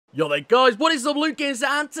Yo there guys, what is up, Luke Games,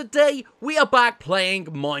 and today we are back playing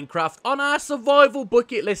Minecraft on our survival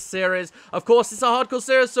bucket list series. Of course, it's a hardcore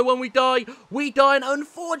series, so when we die, and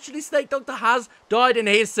unfortunately SnakeDoctor has died in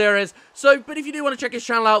his series. But if you do want to check his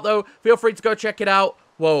channel out though, feel free to go check it out.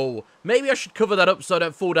 Whoa, maybe I should cover that up so I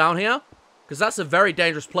don't fall down here, because that's a very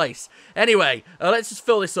dangerous place. Anyway, let's just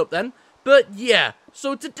fill this up then. But yeah,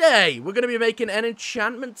 so today we're going to be making an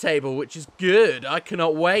enchantment table, which is good. I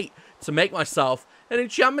cannot wait to make myself an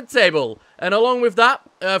enchantment table. And along with that,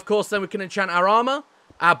 of course, then we can enchant our armor,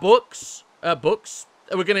 our books. We're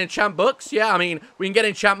going to enchant books. Yeah, I mean, we can get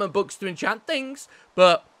enchantment books to enchant things.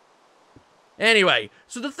 But anyway,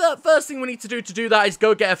 so the first thing we need to do that is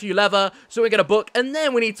go get a few leather, so we get a book, and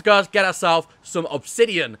then we need to go get ourselves some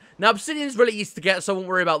obsidian. Now, obsidian is really easy to get, so I won't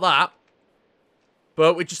worry about that.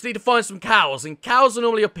 But we just need to find some cows, and cows are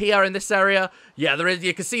normally up here in this area. Yeah, there is.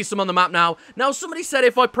 You can see some on the map now. Now, somebody said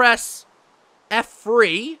if I press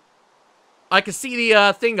F3, I can see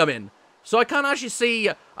the thing I'm in. So I can't actually see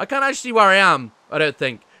where I am, I don't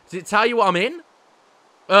think. Does it tell you what I'm in?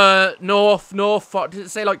 North, does it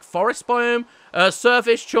say like forest biome?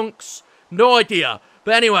 Surface, chunks, no idea.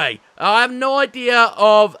 But anyway, I have no idea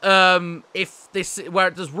of if this, where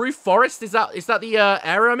it does roof forest, is that the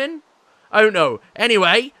area I'm in? I don't know.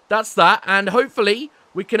 Anyway, that's that, and hopefully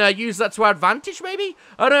we can use that to our advantage, maybe?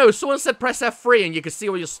 I don't know, someone said press F3 and you can see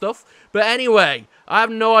all your stuff. But anyway, I have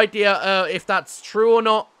no idea if that's true or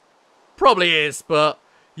not. Probably is, but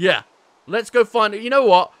yeah. Let's go find it. You know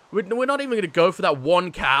what? We're not even going to go for that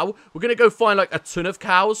one cow. We're going to go find like a ton of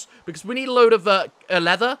cows, because we need a load of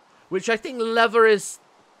leather, which I think leather is...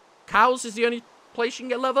 Cows is the only place you can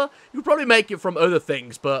get leather. You could probably make it from other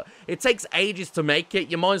things, but it takes ages to make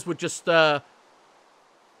it. You might as well just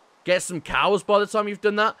get some cows by the time you've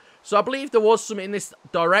done that. So I believe there was some in this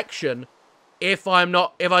direction. If I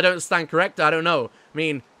don't stand correct, I don't know. I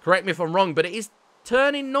mean, correct me if I'm wrong, but it is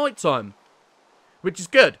turning nighttime, which is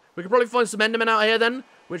good. We could probably find some endermen out here then,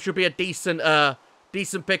 which would be a decent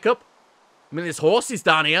pickup. I mean, there's horses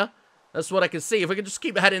down here. That's what I can see. If we can just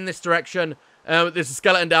keep heading in this direction. There's a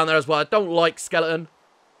skeleton down there as well. I don't like skeleton.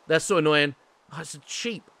 They're so annoying. Oh, it's a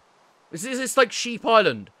sheep. Is this like Sheep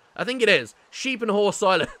Island? I think it is. Sheep and Horse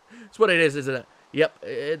Island. That's what it is, isn't it? Yep.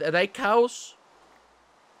 Are they cows?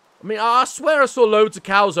 I mean, I swear I saw loads of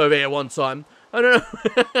cows over here one time. I don't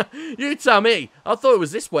know. You tell me. I thought it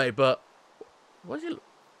was this way, but... Why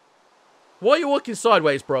are you walking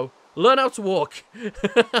sideways, bro? Learn how to walk.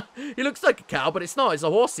 He looks like a cow, but it's not. It's a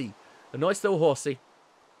horsey. A nice little horsey.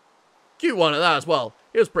 Cute one at that as well.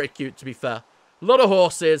 It was pretty cute, to be fair. A lot of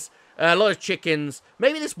horses, a lot of chickens.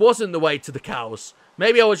 Maybe this wasn't the way to the cows.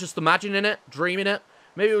 Maybe I was just imagining it, dreaming it.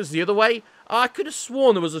 Maybe it was the other way. I could have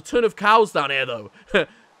sworn there was a ton of cows down here, though.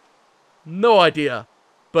 No idea.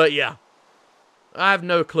 But yeah. I have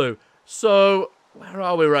no clue. So, where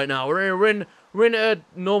are we right now? We're in a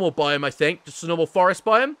normal biome, I think. Just a normal forest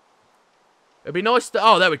biome. It'd be nice to...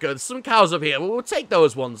 Oh, there we go. There's some cows up here. We'll take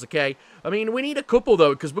those ones, okay? I mean, we need a couple,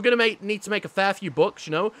 though, because we're going to need to make a fair few books,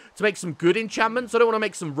 you know, to make some good enchantments. I don't want to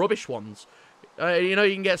make some rubbish ones. You know,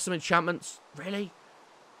 you can get some enchantments. Really?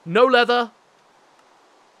 No leather?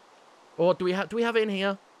 Or do we have it in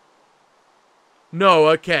here? No,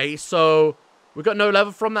 okay. So, we got no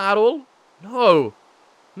leather from that at all? No.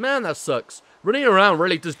 Man, that sucks. Running around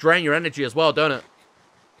really does drain your energy as well, don't it?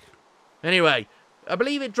 Anyway... I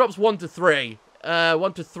believe it drops 1 to 3.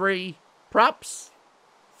 1 to 3, perhaps?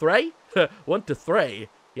 3? 1 to 3.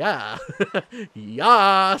 Yeah.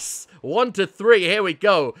 Yes. 1 to 3. Here we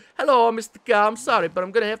go. Hello, Mr. Car. I'm sorry, but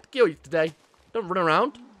I'm going to have to kill you today. Don't run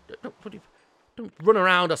around. Don't run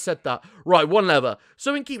around. I said that. Right, 1 leather.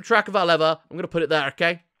 So we can keep track of our leather. I'm going to put it there,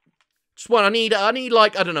 okay? Just one. I need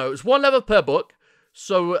like, I don't know. It's 1 leather per book.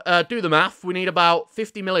 So, do the math. We need about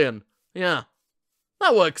 50 million. Yeah.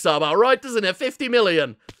 That works out about right, doesn't it? 50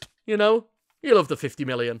 million. You know? You love the 50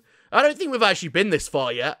 million. I don't think we've actually been this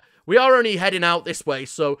far yet. We are only heading out this way,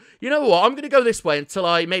 so... You know what? I'm going to go this way until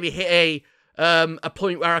I maybe hit a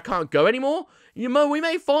point where I can't go anymore. You know, we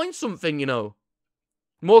may find something, you know.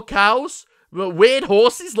 More cows? Weird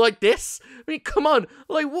horses like this? I mean, come on.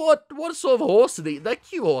 Like, what sort of horse are these? They're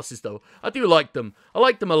cute horses, though. I do like them. I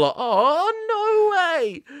like them a lot. Oh, no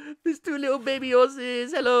way! There's 2 little baby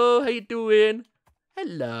horses. Hello, how you doing?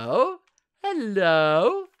 Hello?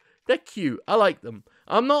 Hello? They're cute. I like them.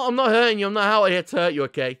 I'm not hurting you. I'm not out here to hurt you,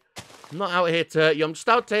 okay? I'm not out here to hurt you. I'm just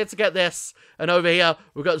out here to get this. And over here,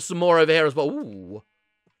 we've got some more over here as well. Ooh.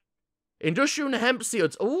 Industrial and hemp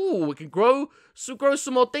seeds. Ooh, we can grow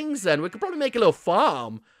some more things then. We could probably make a little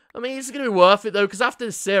farm. I mean, it's going to be worth it, though, because after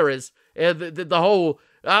this series, the whole...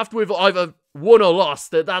 After we've either won or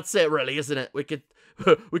lost, that's it, really, isn't it? We could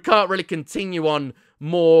we can't really continue on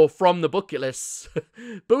more from the bucket list.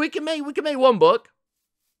 But we can make one book,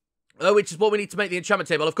 which is what we need to make the enchantment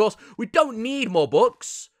table. Of course, we don't need more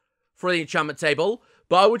books for the enchantment table,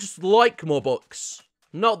 but I would just like more books.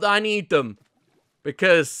 Not that I need them,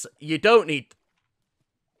 because you don't need...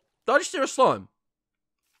 Did I just hear a slime?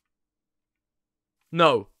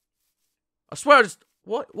 No. I swear I just...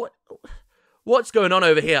 What's going on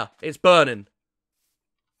over here? It's burning.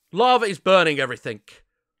 Lava is burning everything.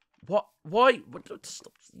 What? Why?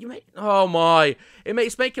 You make... Oh my.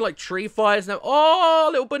 It's making like tree fires now. Oh,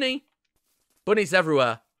 little bunny. Bunnies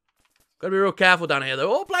everywhere. Gotta be real careful down here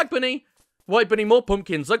though. Oh, black bunny. White bunny, more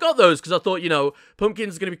pumpkins. I got those because I thought, you know,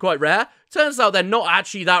 pumpkins are going to be quite rare. Turns out they're not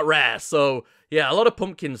actually that rare. So, yeah, a lot of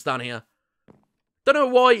pumpkins down here. Don't know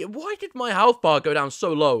why. Why did my health bar go down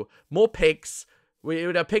so low? More pigs.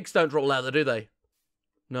 Pigs don't drop leather, do they?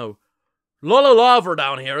 No. A lot of lava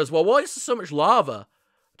down here as well. Why is there so much lava?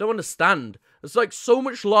 I don't understand. There's like so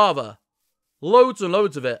much lava. Loads and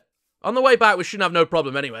loads of it. On the way back, we shouldn't have no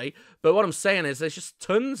problem anyway. But what I'm saying is there's just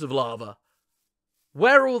tons of lava.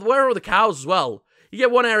 Where are all the cows as well? You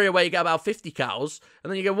get one area where you get about 50 cows, and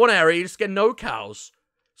then you get one area you just get no cows.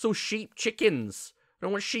 So sheep, chickens. I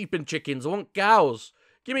don't want sheep and chickens. I want cows.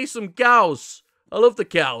 Give me some cows. I love the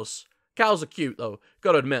cows. Cows are cute, though.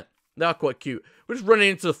 Gotta admit. They are quite cute. We're just running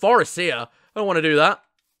into the forest here. I don't want to do that.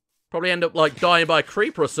 Probably end up, like, dying by a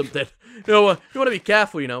creeper or something. You know, you want to be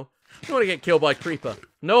careful, you know. You don't want to get killed by a creeper.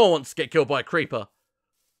 No one wants to get killed by a creeper.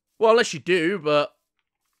 Well, unless you do, but...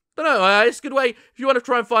 I don't know, it's a good way, if you want to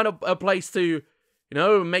try and find a place to, you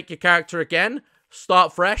know, make your character again,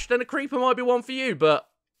 start fresh, then a creeper might be one for you, but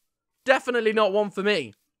definitely not one for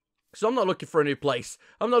me. Because I'm not looking for a new place.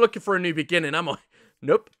 I'm not looking for a new beginning, am I?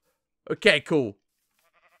 Nope. Okay, cool.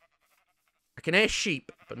 I can hear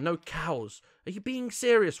sheep, but no cows. Are you being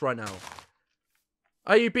serious right now?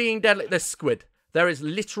 Are you being deadly? There's squid. There is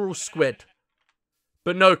literal squid.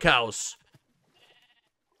 But no cows.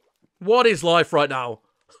 What is life right now?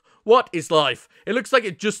 What is life? It looks like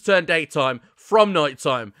it just turned daytime from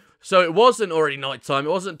nighttime. So it wasn't already nighttime.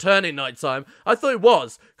 It wasn't turning nighttime. I thought it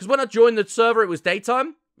was. Because when I joined the server, it was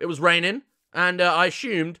daytime. It was raining. And I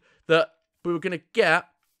assumed that we were going to get...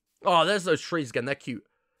 Oh, there's those trees again. They're cute.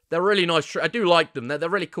 They're really nice trees. I do like them. They're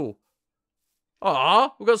really cool.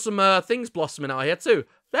 Ah, we've got some things blossoming out here too.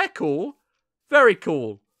 They're cool. Very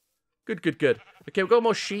cool. Good, good, good. Okay, we've got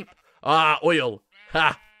more sheep. Ah, oil.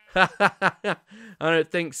 Ha. I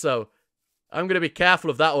don't think so. I'm gonna be careful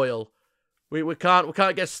of that oil. We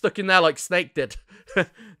can't get stuck in there like Snake did.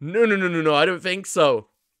 No. I don't think so.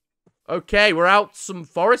 Okay, we're out some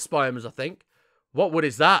forest biomes, I think. What wood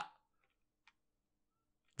is that?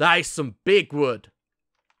 That is some big wood.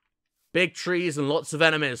 Big trees and lots of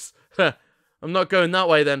enemies. I'm not going that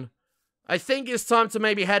way then. I think it's time to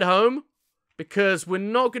maybe head home. Because we're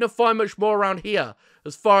not going to find much more around here.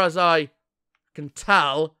 As far as I can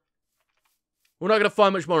tell. We're not going to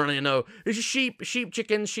find much more around here, no. It's just sheep,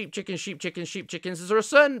 chickens, sheep, chickens. Is there a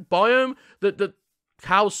certain biome that the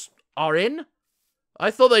cows are in?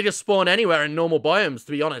 I thought they just spawn anywhere in normal biomes,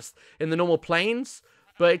 to be honest. In the normal plains.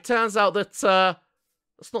 But it turns out that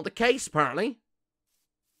that's not the case, apparently.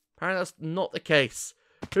 Apparently that's not the case.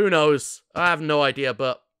 Who knows? I have no idea,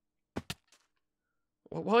 but...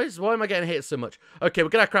 Why am I getting hit so much? Okay, we're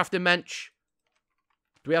going to craft a bench.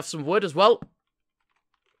 Do we have some wood as well?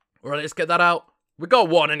 Alright, let's get that out. We got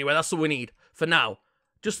one anyway, that's all we need. For now.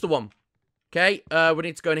 Just the one. Okay, we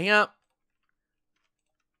need to go in here.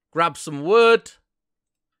 Grab some wood.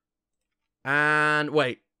 And,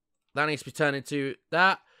 wait. That needs to be turned into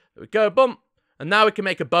that. There we go, boom. And now we can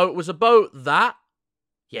make a boat. Was a boat that?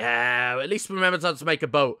 Yeah, at least we remembered how to make a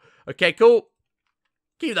boat. Okay, cool.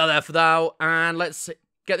 Keep that there for now. And let's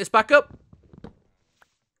get this back up.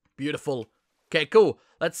 Beautiful. Okay, cool.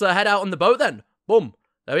 Let's head out on the boat then. Boom.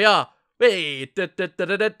 There we are. Where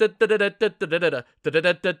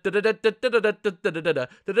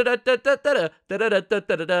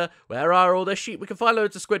are all the sheep? We can find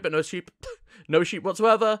loads of squid, but no sheep. No sheep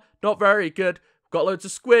whatsoever. Not very good. Got loads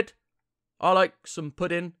of squid. I like some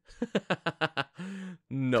pudding.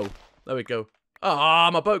 No. There we go.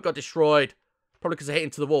 Ah, my boat got destroyed. Probably because I hit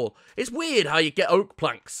into the wall. It's weird how you get oak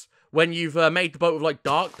planks when you've made the boat with, like,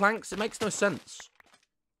 dark planks. It makes no sense.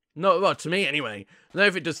 No, well, to me, anyway. I don't know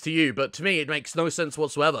if it does to you, but to me, it makes no sense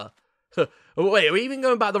whatsoever. Wait, are we even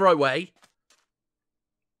going back the right way?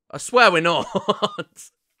 I swear we're not.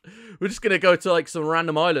 We're just going to go to, like, some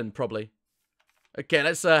random island, probably. Okay,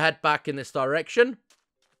 let's head back in this direction.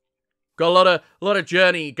 Got a lot of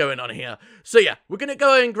journey going on here. So, yeah, we're going to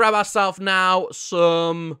go and grab ourselves now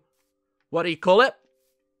some... What do you call it?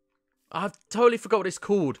 I've totally forgot what it's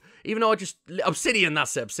called. Even though I just... Obsidian,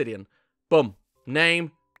 that's it, obsidian. Boom.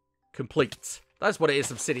 Name. Complete. That's what it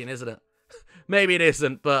is, obsidian, isn't it? Maybe it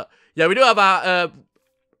isn't, but... Yeah, we do have our...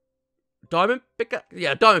 diamond pickaxe?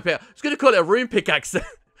 Yeah, diamond pickaxe. I was going to call it a rune pickaxe. We're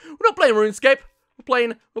not playing RuneScape.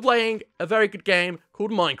 We're playing a very good game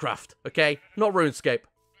called Minecraft, okay? Not RuneScape.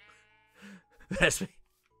 There's me.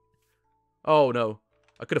 Oh, no.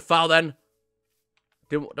 I could have fell then.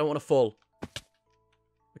 Don't want to fall.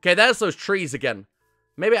 Okay, there's those trees again.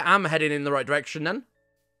 Maybe I am heading in the right direction then.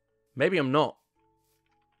 Maybe I'm not.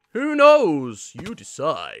 Who knows? You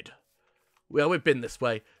decide. Well, we've been this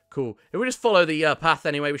way. Cool. If we just follow the path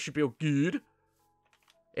anyway, we should be all good.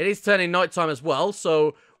 It is turning nighttime as well,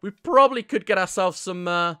 so we probably could get ourselves some,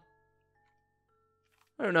 I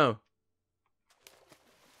don't know.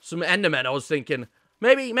 Some Endermen, I was thinking.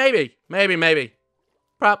 Maybe.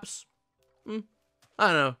 Perhaps. I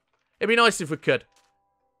don't know. It'd be nice if we could.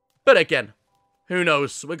 But again, who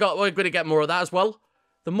knows? We're going to get more of that as well.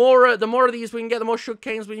 The more of these we can get, the more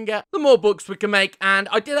sugarcanes we can get, the more books we can make. And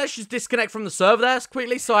I did actually disconnect from the server there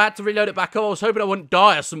quickly, so I had to reload it back up. I was hoping I wouldn't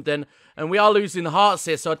die or something. And we are losing the hearts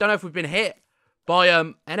here, so I don't know if we've been hit by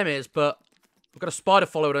enemies, but we've got a spider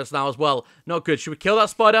following us now as well. Not good. Should we kill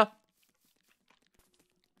that spider?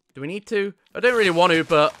 Do we need to? I don't really want to,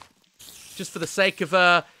 but just for the sake of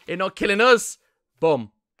it not killing us.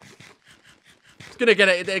 Boom. It's gonna get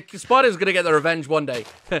it. The spider's gonna get the revenge one day.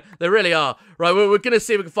 They really are. Right, we're gonna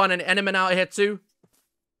see if we can find any Endermen out here too.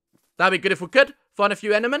 That'd be good if we could find a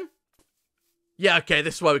few Endermen. Yeah, okay,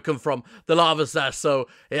 this is where we come from. The lava's there, so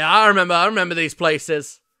yeah, I remember these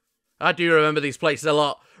places. I do remember these places a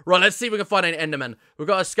lot. Right, let's see if we can find any Endermen. We've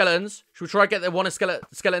got our skeletons. Should we try and get the one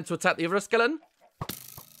skeleton to attack the other skeleton?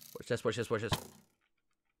 Watch this, watch this, watch this.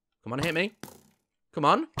 Come on, hit me. Come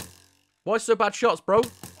on. Why so bad shots, bro?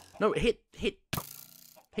 No, hit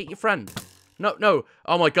your friend. No.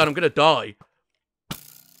 Oh my god, I'm gonna die.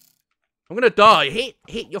 I'm gonna die. Hit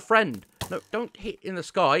your friend. No, don't hit in the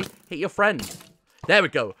sky. Hit your friend. There we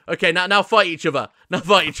go. Okay, now fight each other. Now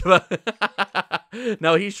fight each other.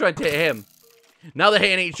 No, he's trying to hit him. Now they're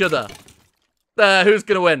hitting each other. Who's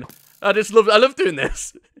gonna win? I love doing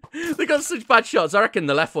this. They got such bad shots. I reckon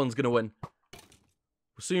the left one's gonna win.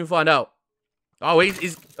 We'll soon find out. Oh,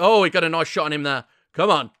 he got a nice shot on him there.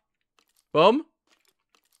 Come on. Boom.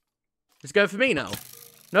 He's going for me now.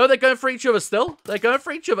 No, they're going for each other still. They're going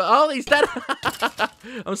for each other. Oh, he's dead.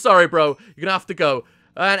 I'm sorry, bro. You're gonna have to go.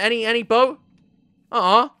 And any bow?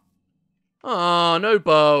 Aw, no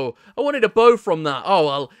bow. I wanted a bow from that. Oh,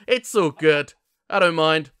 well, it's all good. I don't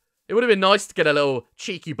mind. It would have been nice to get a little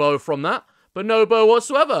cheeky bow from that, but no bow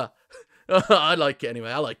whatsoever. I like it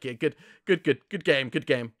anyway. I like it. Good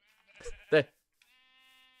game. There.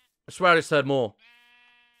 I swear I just heard more.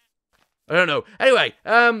 I don't know. Anyway,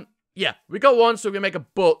 yeah, we got one, so we're gonna make a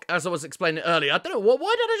book, as I was explaining earlier. I don't know, why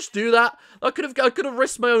did I just do that? I could have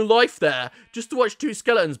risked my own life there, just to watch two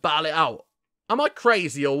skeletons battle it out. Am I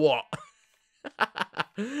crazy or what?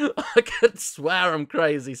 I could swear I'm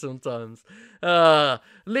crazy sometimes.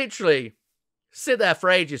 Literally, sit there for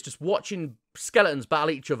ages just watching skeletons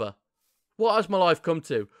battle each other. What has my life come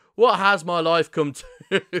to? What has my life come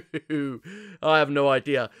to? I have no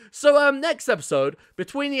idea. So, next episode,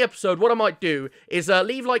 between the episode, what I might do is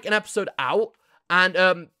leave, like, an episode out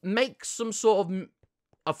and make some sort of...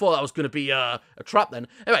 I thought that was going to be a trap then.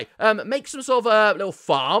 Anyway, make some sort of a little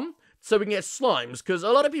farm so we can get slimes. Because a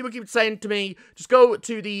lot of people keep saying to me, just go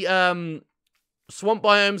to the swamp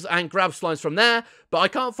biomes and grab slimes from there. But I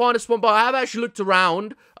can't find a swamp biome. I have actually looked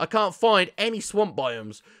around. I can't find any swamp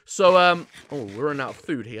biomes. So, oh, we're running out of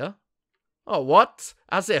food here. Oh, what?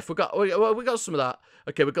 As if. We got some of that.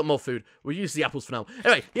 Okay, we've got more food. We'll use the apples for now.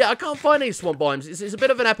 Anyway, yeah, I can't find any swamp biomes. It's a bit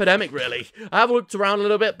of an epidemic, really. I have looked around a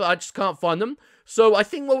little bit, but I just can't find them. So I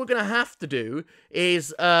think what we're going to have to do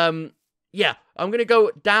is, yeah, I'm going to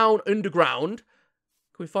go down underground.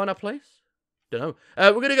 Can we find our place? Don't know.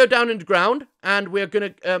 We're going to go down underground, and we're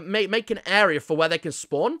going to make an area for where they can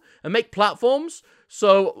spawn and make platforms.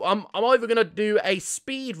 So I'm either going to do a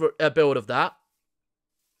speed build of that,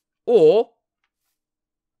 or...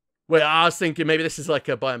 Wait, I was thinking maybe this is like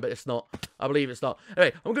a biome, but it's not. I believe it's not.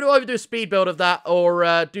 Anyway, I'm going to either do a speed build of that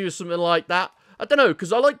or do something like that. I don't know,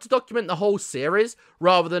 because I like to document the whole series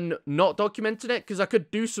rather than not documenting it, because I could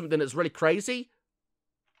do something that's really crazy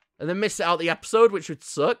and then miss out the episode, which would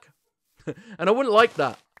suck. And I wouldn't like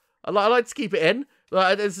that. I like to keep it in.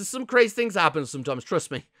 There's some crazy things that happen sometimes,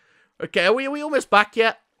 trust me. Okay, are we almost back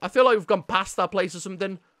yet? I feel like we've gone past that place or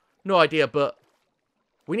something. No idea, but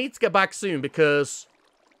we need to get back soon because...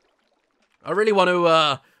 I really want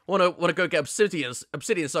to go get obsidian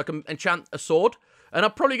so I can enchant a sword. And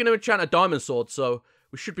I'm probably going to enchant a diamond sword, so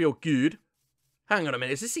we should be all good. Hang on a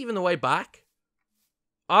minute. Is this even the way back?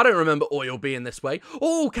 I don't remember oil being this way.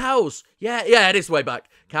 Oh, cows. Yeah, it is the way back.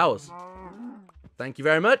 Cows. Thank you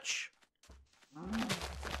very much.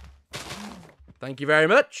 Thank you very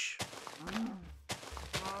much.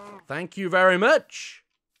 Thank you very much.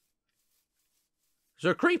 Is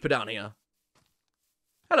there a creeper down here?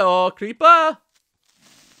 Hello, creeper.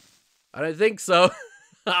 I don't think so.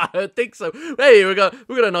 I don't think so. Hey, we got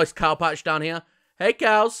a nice cow patch down here. Hey,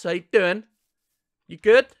 cows. How you doing? You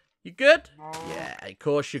good? You good? Yeah, of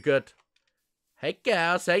course you're good. Hey,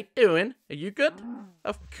 cows. How you doing? Are you good?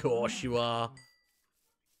 Of course you are.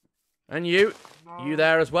 And you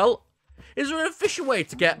there as well? Is there an efficient way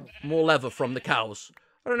to get more leather from the cows?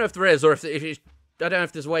 I don't know if there is, or if I don't know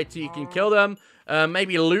if there's a way you can kill them.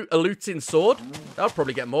 Maybe a looting sword. That would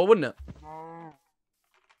probably get more, wouldn't it?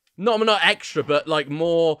 Not extra, but like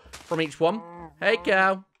more from each one. Hey,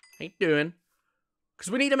 cow. How you doing?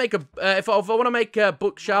 Because we need to make a... if I want to make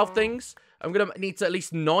bookshelf things, I'm going to need to at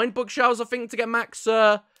least 9 bookshelves, I think, to get max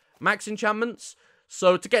enchantments.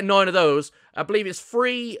 So to get 9 of those, I believe it's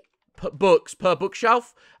 3 books per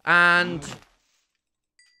bookshelf, and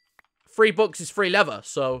 3 books is 3 leather,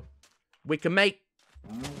 so we can make,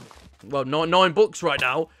 well, 9 books right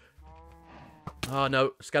now. Oh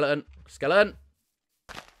no, skeleton.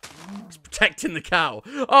 It's protecting the cow.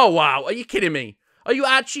 Oh wow, are you kidding me? Are you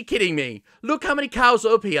actually kidding me? Look how many cows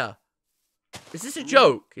are up here. Is this a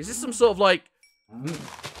joke? Is this some sort of like,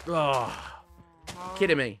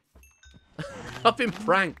 kidding me? I've been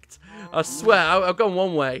pranked. I swear, I've gone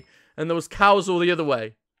one way, and there was cows all the other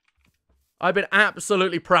way. I've been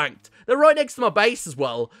absolutely pranked. They're right next to my base as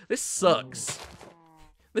well. This sucks.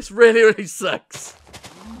 This really, really sucks.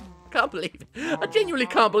 Can't believe it. I genuinely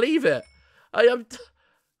can't believe it.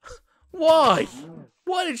 Why?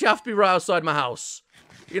 Why did you have to be right outside my house?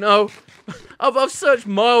 You know, I've searched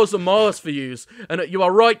miles and miles for yous, and you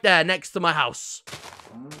are right there next to my house.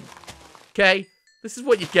 Okay? This is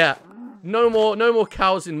what you get. No more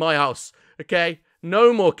cows in my house. Okay?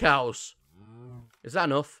 No more cows. Is that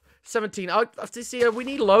enough? 17. I have to see. We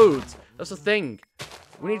need loads. That's the thing.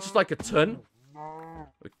 We need just like a ton. There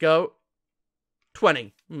we go.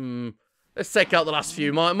 20. Let's take out the last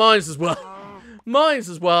few. Mine's as well. Mine's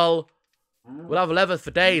as well. We'll have leather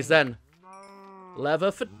for days then.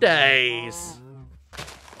 Leather for days.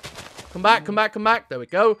 Come back. There we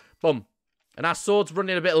go. Boom. And our sword's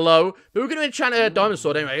running a bit low. But we're going to enchant a diamond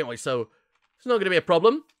sword anyway, so it's not going to be a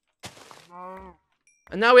problem.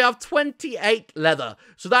 And now we have 28 leather.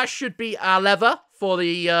 So that should be our leather for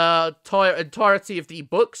the entirety of the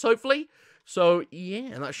books, hopefully. So,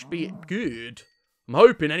 yeah, that should be good. I'm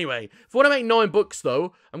hoping, anyway. If I want to make 9 books,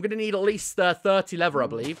 though, I'm going to need at least 30 leather, I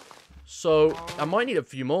believe. So, I might need a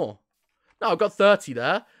few more. No, I've got 30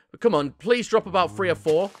 there. But come on, please drop about 3 or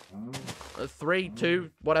 4. 3, 2,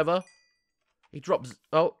 whatever. He drops...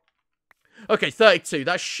 Oh. Okay, 32.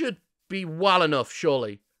 That should be well enough,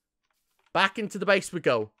 surely. Back into the base we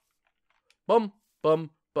go. Bum. But,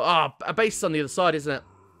 a base is on the other side, isn't it?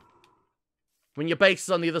 When your base is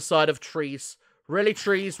on the other side of trees. Really,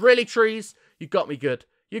 trees? Really, trees? You got me good.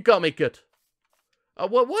 You got me good.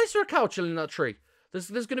 Well, why is there a cow chilling in that tree? There's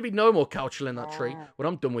going to be no more cow chilling in that tree when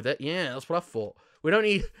I'm done with it. Yeah, that's what I thought. We don't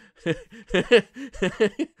need...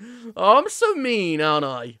 Oh, I'm so mean, aren't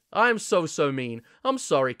I? I am so mean. I'm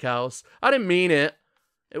sorry, cows. I didn't mean it.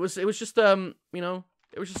 It was just, you know,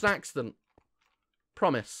 it was just an accident.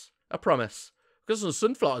 Promise. I promise. Because there's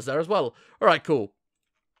some sunflowers there as well. Alright, cool.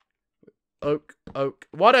 Oak.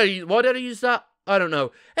 Why did I use that? I don't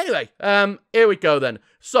know. Anyway, here we go then.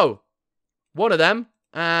 So, one of them,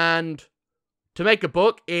 and to make a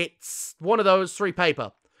book, it's one of those 3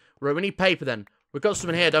 paper. Right, we need paper then. We've got some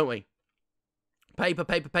in here, don't we? Paper.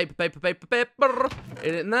 Is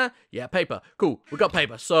it in there? Yeah, paper. Cool, we got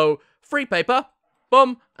paper. So, 3 paper,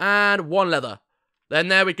 boom, and 1 leather. Then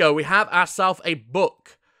there we go. We have ourselves a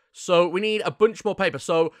book. So we need a bunch more paper.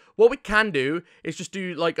 So what we can do is just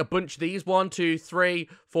do like a bunch of these. 1, 2, 3,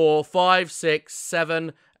 4, 5, 6,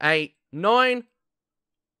 7, 8, 9.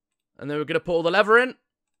 And then we're going to put all the leather in.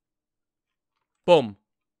 Boom.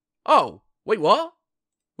 Oh, wait, what?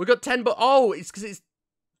 We got 10, but oh, it's because it's...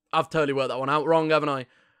 I've totally worked that one out wrong, haven't I?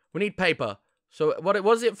 We need paper. So what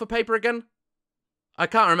was it for paper again? I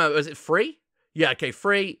can't remember. Was it free? Yeah, okay,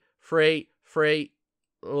 free.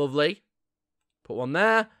 Lovely. Put 1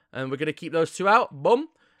 there. And we're going to keep those 2 out. Boom.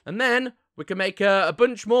 And then we can make a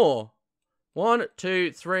bunch more. 1,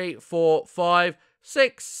 2, 3, 4, 5,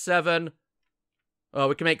 6, 7. Oh,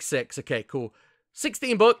 we can make 6. Okay, cool.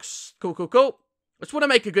 16 books. Cool. I just want to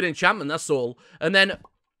make a good enchantment, that's all. And then...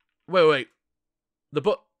 Wait. the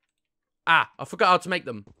book. Ah, I forgot how to make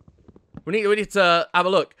them. We need to have a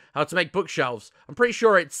look how to make bookshelves. I'm pretty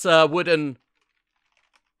sure it's wooden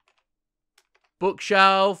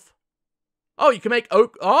bookshelf. Oh, you can make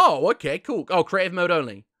oak. Oh, okay, cool. Oh, creative mode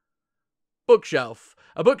only. Bookshelf.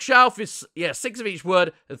 A bookshelf is, yeah, 6 of each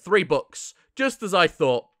wood and 3 books. Just as I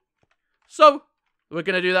thought. So, we're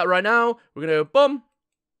going to do that right now. We're going to go, boom.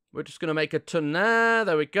 We're just going to make a ton there.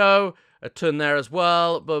 There we go. A ton there as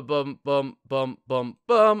well. Boom, boom, boom, boom, boom,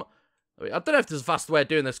 boom. I don't know if there's a faster way of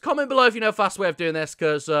doing this. Comment below if you know a fast way of doing this.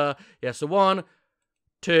 Because, yeah, so 1,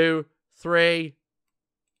 2, 3,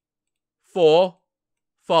 4,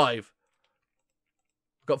 5.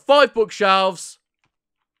 We've got 5 bookshelves.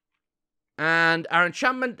 And our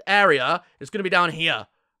enchantment area is going to be down here.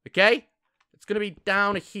 Okay? It's going to be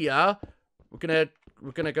down here. We're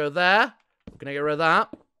gonna go there. We're gonna get rid of that.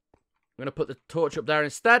 I'm gonna put the torch up there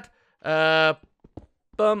instead. Bum,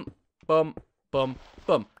 bum, bum,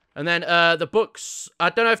 bum. And then the books. I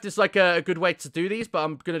don't know if there's like a good way to do these, but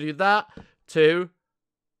I'm gonna do that. 2.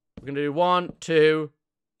 We're gonna do 1, 2,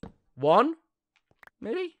 1.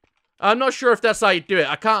 Maybe. I'm not sure if that's how you do it.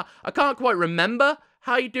 I can't quite remember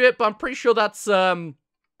how you do it, but I'm pretty sure that's sort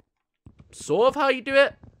of how you do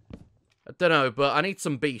it. I don't know, but I need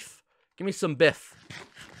some beef. Give me some biff.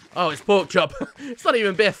 Oh, it's pork chop. It's not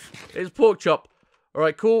even biff. It's pork chop. All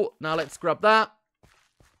right, cool. Now let's grab that.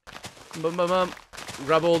 Boom, boom, boom.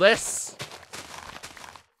 Grab all this.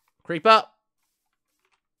 Creeper.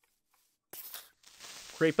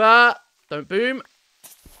 Creeper. Don't boom.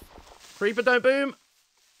 Creeper, don't boom.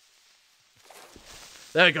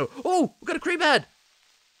 There we go. Oh, we've got a creeper head.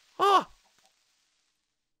 Oh.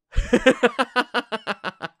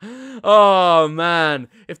 Oh, man.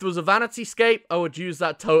 If there was a vanity scape, I would use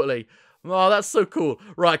that totally. Oh, that's so cool.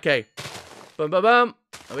 Right, okay. Boom, boom, boom.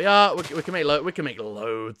 There we are. We can make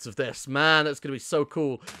loads of this. Man, that's going to be so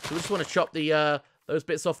cool. So we just want to chop the those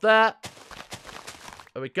bits off there.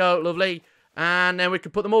 There we go. Lovely. And then we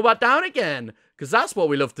can put them all back down again. Because that's what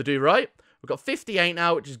we love to do, right? We've got 58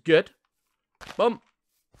 now, which is good. Boom.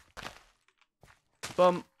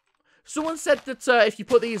 Boom. Someone said that if you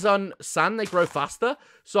put these on sand, they grow faster.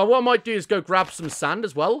 So what I might do is go grab some sand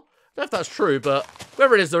as well. I don't know if that's true, but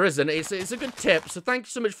whoever it is or isn't, it's a good tip. So thank you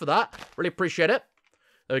so much for that. Really appreciate it.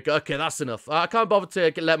 There we go. Okay, that's enough. I can't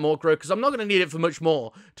bother to let more grow because I'm not going to need it for much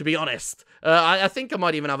more, to be honest. I think I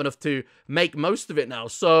might even have enough to make most of it now.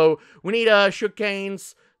 So we need sugar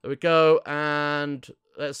canes. There we go. And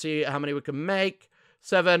let's see how many we can make.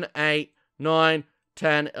 7, 8, 9,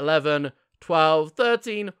 10, 11, 12,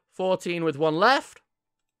 13, 14 with 1 left.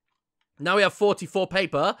 Now we have 44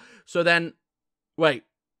 paper. So then, wait.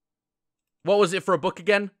 What was it for a book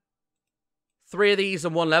again? 3 of these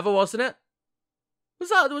and 1 level, wasn't it? Was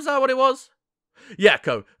that what it was? Yeah,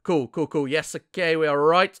 cool. Yes, okay, we are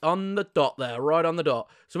right on the dot there. Right on the dot.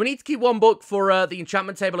 So we need to keep 1 book for the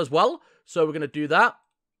enchantment table as well. So we're going to do that.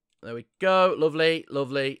 There we go. Lovely,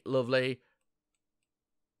 lovely, lovely.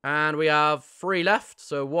 And we have 3 left.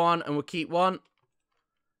 So 1, and we'll keep 1.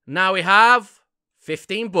 Now we have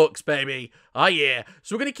 15 books, baby. Oh, yeah.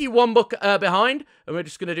 So we're going to keep 1 book behind, and we're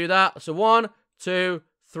just going to do that. So 1, 2,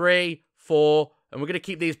 3, 4, and we're going to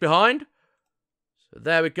keep these behind. So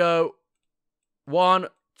there we go. 1,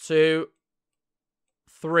 2,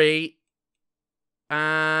 3,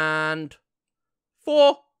 and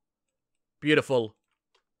 4. Beautiful.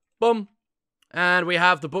 Boom. And we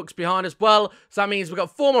have the books behind as well. So that means we've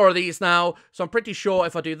got 4 more of these now. So I'm pretty sure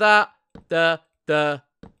if I do that,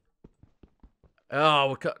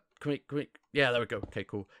 oh, can we, yeah, there we go. Okay,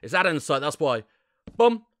 cool. It's that inside, that's why.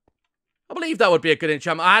 Boom. I believe that would be a good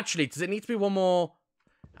enchantment. Actually, does it need to be 1 more?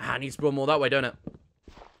 Ah, it needs to be 1 more that way, don't it?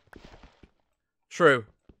 True.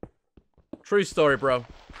 True story, bro.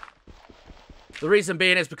 The reason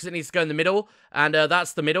being is because it needs to go in the middle, and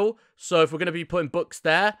that's the middle. So if we're going to be putting books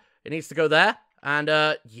there, it needs to go there. And,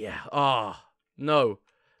 yeah. Oh, no.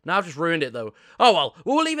 Now I've just ruined it, though. Oh, well.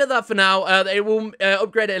 We'll leave it at that for now. It will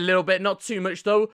upgrade it a little bit. Not too much, though.